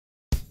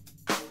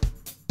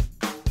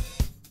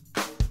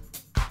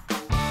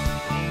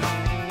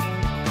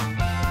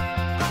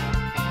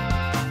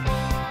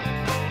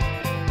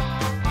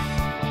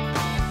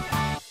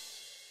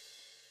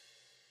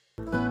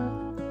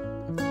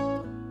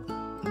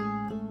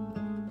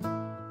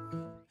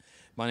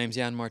My name's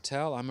Yann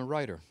Martel. I'm a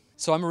writer.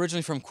 So I'm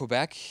originally from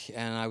Quebec,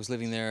 and I was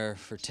living there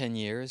for 10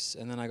 years,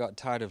 and then I got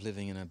tired of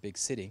living in a big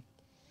city.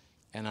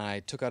 And I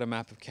took out a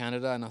map of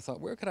Canada, and I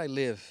thought, where could I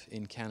live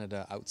in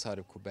Canada outside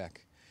of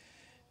Quebec?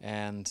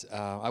 And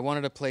I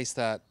wanted a place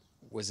that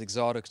was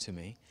exotic to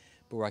me,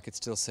 but where I could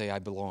still say I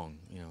belong,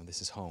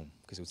 this is home,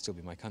 because it would still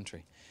be my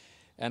country.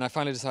 And I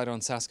finally decided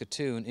on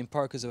Saskatoon, in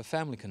part because of a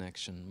family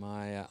connection.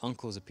 My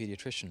uncle is a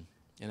pediatrician,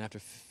 and after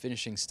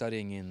finishing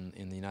studying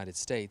in the United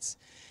States,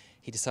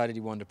 he decided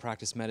he wanted to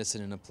practice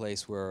medicine in a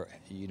place where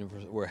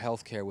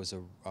healthcare was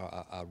a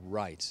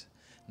right,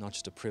 not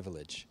just a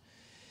privilege.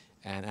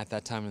 And at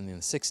that time in the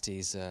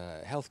 60s,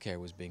 healthcare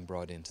was being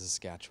brought into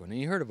Saskatchewan, and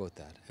he heard about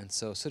that. And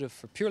so sort of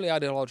for purely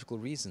ideological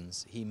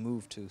reasons, he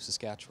moved to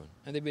Saskatchewan.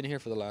 And they've been here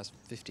for the last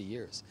 50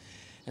 years.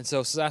 And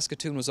so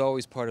Saskatoon was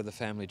always part of the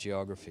family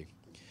geography.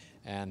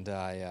 And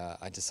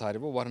I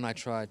decided, well, why don't I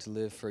try to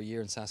live for a year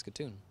in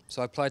Saskatoon?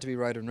 So I applied to be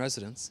writer in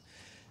residence,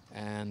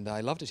 and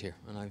I loved it here,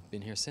 and I've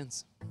been here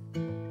since.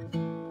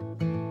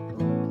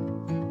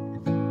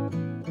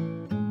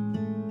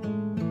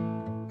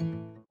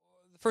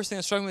 The first thing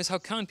that struck me is how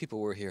kind people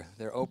were here.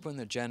 They're open,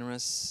 they're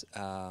generous,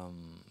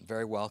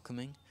 very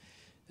welcoming,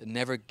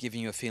 never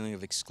giving you a feeling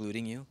of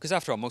excluding you. Because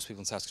after all, most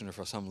people in Saskatoon are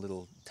from some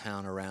little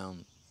town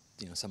around,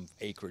 some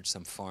acreage,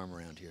 some farm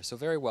around here. So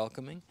very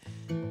welcoming.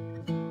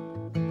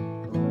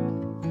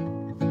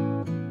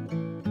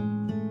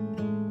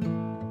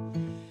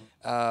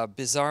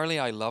 Bizarrely,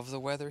 I love the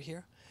weather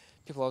here.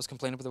 People always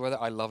complain about the weather.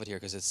 I love it here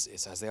because it's,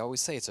 as they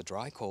always say, it's a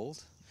dry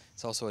cold.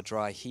 It's also a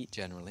dry heat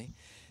generally,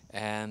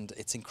 and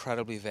it's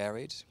incredibly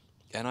varied.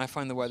 And I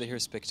find the weather here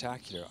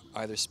spectacular,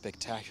 either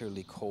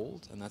spectacularly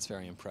cold, and that's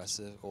very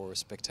impressive, or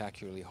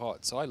spectacularly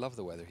hot. So I love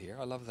the weather here.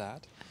 I love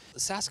that.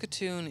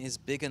 Saskatoon is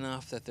big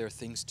enough that there are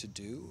things to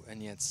do,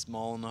 and yet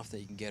small enough that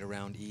you can get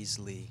around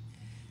easily.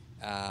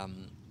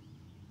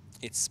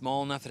 It's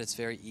small enough that it's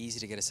very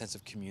easy to get a sense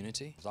of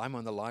community. I'm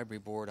on the library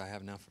board. I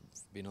have now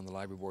been on the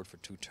library board for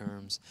 2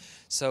 terms.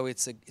 So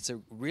it's a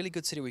really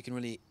good city where you can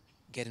really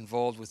get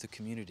involved with the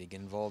community, get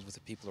involved with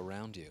the people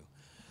around you.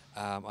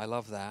 I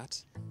love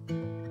that.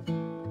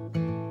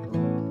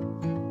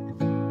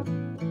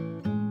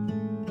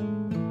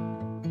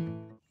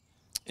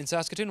 In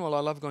Saskatoon, well, I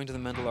love going to the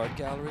Mental Art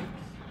Gallery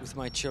with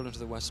my children, to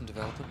the Western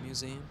Development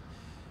Museum.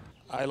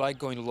 I like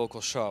going to local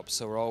shops,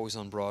 so we're always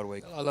on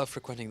Broadway. I love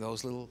frequenting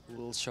those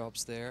little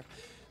shops there.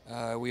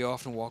 We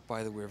often walk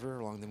by the river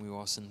along the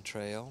Meewasin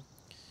Trail.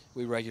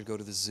 We regularly go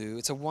to the zoo.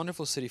 It's a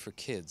wonderful city for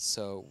kids,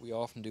 so we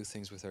often do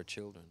things with our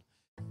children.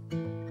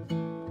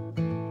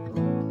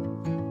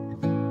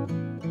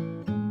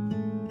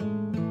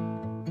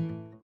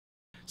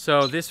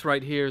 So this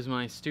right here is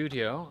my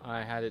studio.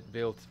 I had it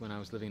built when I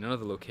was living in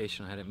another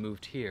location. I had it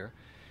moved here.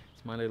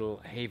 It's my little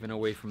haven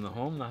away from the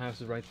home. The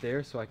house is right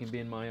there, so I can be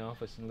in my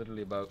office in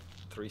literally about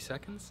 3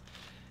 seconds.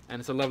 And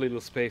it's a lovely little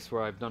space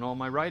where I've done all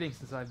my writing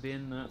since I've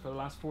been for the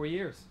last 4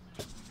 years.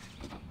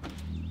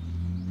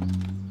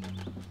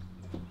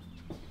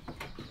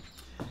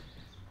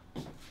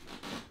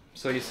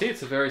 So you see,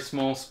 it's a very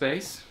small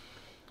space.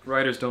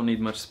 Writers don't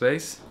need much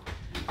space.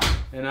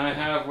 And I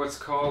have what's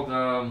called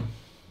a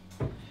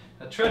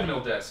treadmill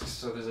desk.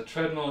 So there's a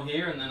treadmill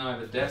here, and then I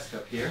have a desk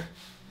up here.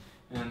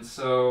 And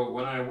so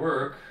when I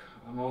work,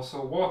 I'm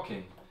also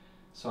walking.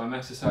 So I'm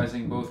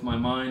exercising both my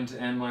mind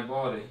and my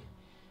body.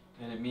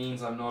 And it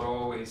means I'm not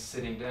always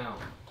sitting down.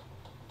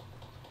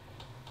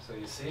 So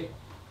you see,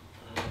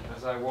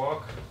 as I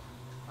walk,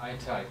 I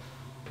type.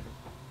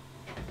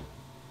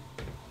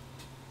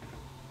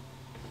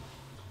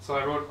 So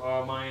I wrote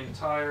my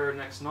entire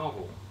next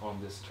novel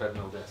on this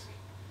treadmill desk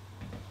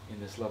in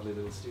this lovely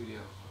little studio.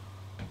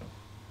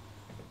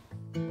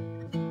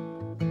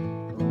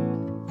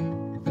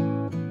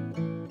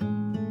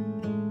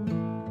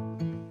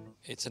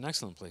 It's an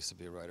excellent place to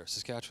be a writer.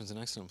 Saskatchewan's an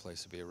excellent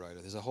place to be a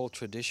writer. There's a whole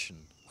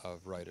tradition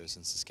of writers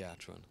in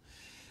Saskatchewan.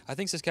 I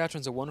think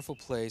Saskatchewan's a wonderful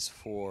place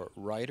for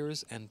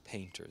writers and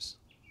painters.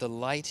 The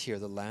light here,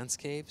 the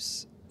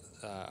landscapes,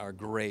 are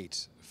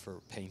great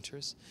for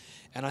painters.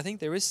 And I think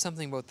there is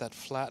something about that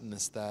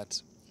flatness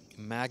that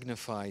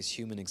magnifies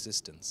human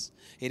existence.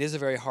 It is a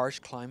very harsh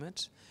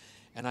climate,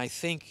 and I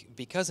think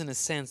because in a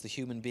sense the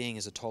human being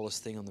is the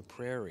tallest thing on the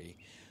prairie,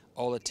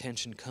 all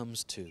attention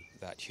comes to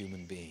that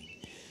human being.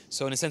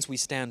 So in a sense we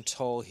stand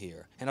tall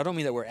here. And I don't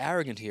mean that we're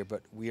arrogant here,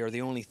 but we are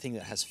the only thing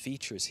that has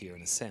features here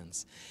in a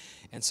sense.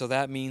 And so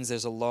that means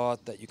there's a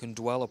lot that you can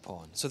dwell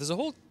upon. So there's a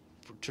whole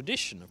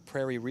tradition of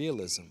prairie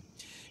realism.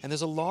 And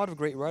there's a lot of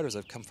great writers that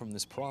have come from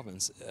this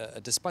province,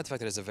 despite the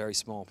fact that it's a very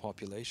small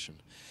population.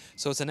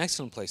 So it's an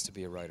excellent place to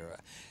be a writer.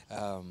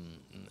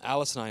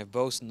 Alice and I have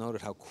both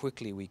noted how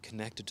quickly we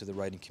connected to the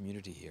writing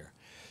community here.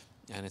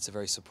 And it's a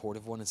very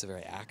supportive one, it's a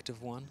very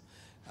active one.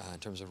 In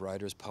terms of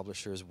writers,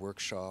 publishers,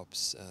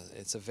 workshops,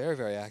 it's a very,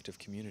 very active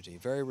community,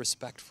 very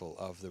respectful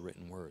of the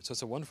written word. So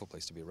it's a wonderful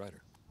place to be a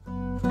writer.